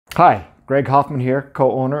Hi, Greg Hoffman here,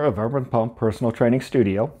 co-owner of Urban Pump Personal Training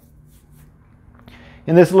Studio.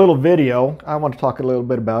 In this little video, I want to talk a little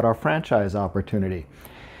bit about our franchise opportunity.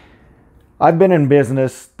 I've been in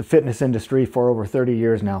business, the fitness industry, for over 30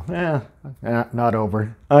 years now. Not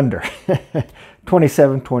over, under.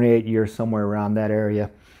 27, 28 years, somewhere around that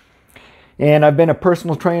area. And I've been a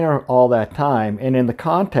personal trainer all that time. And in the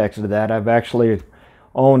context of that, I've actually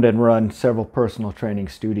owned and run several personal training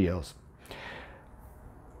studios.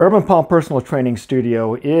 Urban Pump Personal Training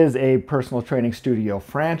Studio is a personal training studio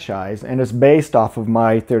franchise, and it's based off of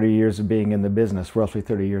my 30 years of being in the business, roughly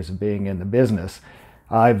 30 years of being in the business.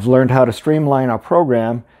 I've learned how to streamline our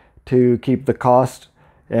program to keep the cost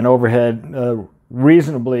and overhead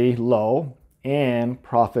reasonably low and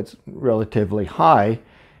profits relatively high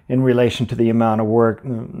in relation to the amount of work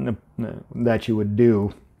that you would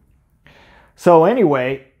do. So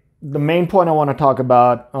anyway, the main point I want to talk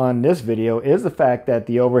about on this video is the fact that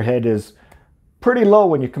the overhead is pretty low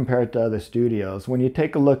when you compare it to other studios. When you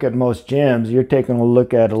take a look at most gyms, you're taking a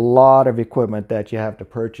look at a lot of equipment that you have to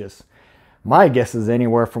purchase. My guess is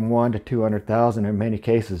anywhere from $100,000 to $200,000 in many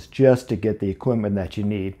cases just to get the equipment that you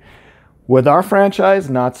need. With our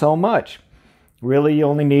franchise, not so much. Really, you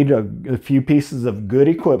only need a few pieces of good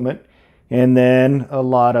equipment and then a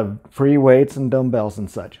lot of free weights and dumbbells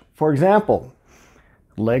and such. For example,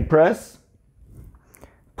 leg press,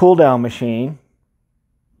 pull down machine,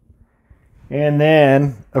 and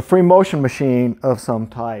then a free motion machine of some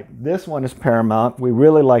type. This one is Paramount. We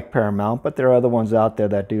really like Paramount, but there are other ones out there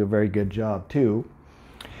that do a very good job too.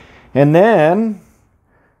 And then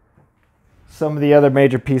some of the other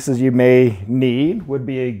major pieces you may need would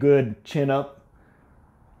be a good chin-up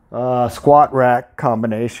squat rack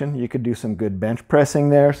combination. You could do some good bench pressing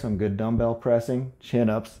there, some good dumbbell pressing,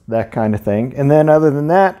 chin-ups, that kind of thing. And then other than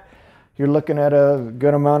that, you're looking at a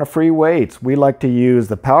good amount of free weights. We like to use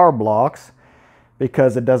the power blocks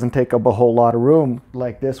because it doesn't take up a whole lot of room.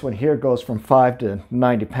 Like this one here goes from 5 to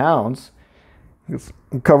 90 pounds. It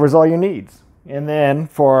covers all your needs. And then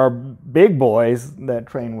for our big boys that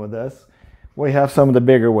train with us, we have some of the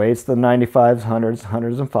bigger weights, the 95s, 100s,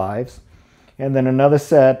 100s, and 5s. And then another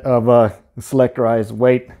set of selectorized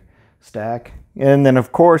weight stack. And then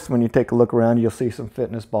of course, when you take a look around, you'll see some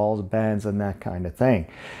fitness balls, bands, and that kind of thing.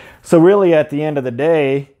 So really at the end of the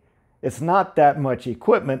day, it's not that much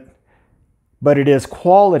equipment, but it is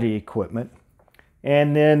quality equipment.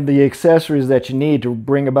 And then the accessories that you need to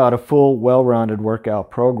bring about a full, well-rounded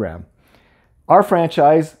workout program. Our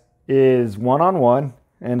franchise is one-on-one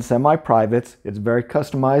and semi-privates. It's very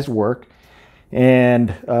customized work. And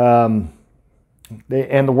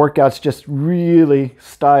the workout's just really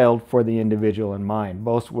styled for the individual in mind,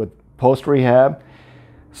 both with post-rehab,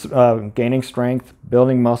 gaining strength,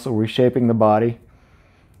 building muscle, reshaping the body,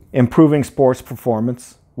 improving sports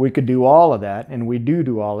performance. We could do all of that, and we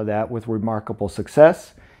do all of that with remarkable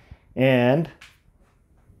success and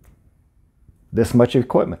this much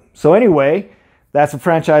equipment. So anyway, that's a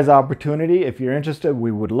franchise opportunity. If you're interested,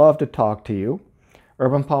 we would love to talk to you.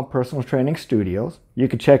 Urban Pump Personal Training Studios. You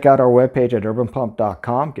can check out our webpage at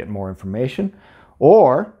urbanpump.com, get more information,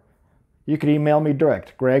 or you could email me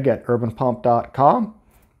direct, greg@urbanpump.com.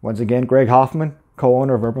 Once again, Greg Hoffman,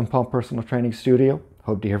 co-owner of Urban Pump Personal Training Studio.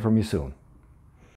 Hope to hear from you soon.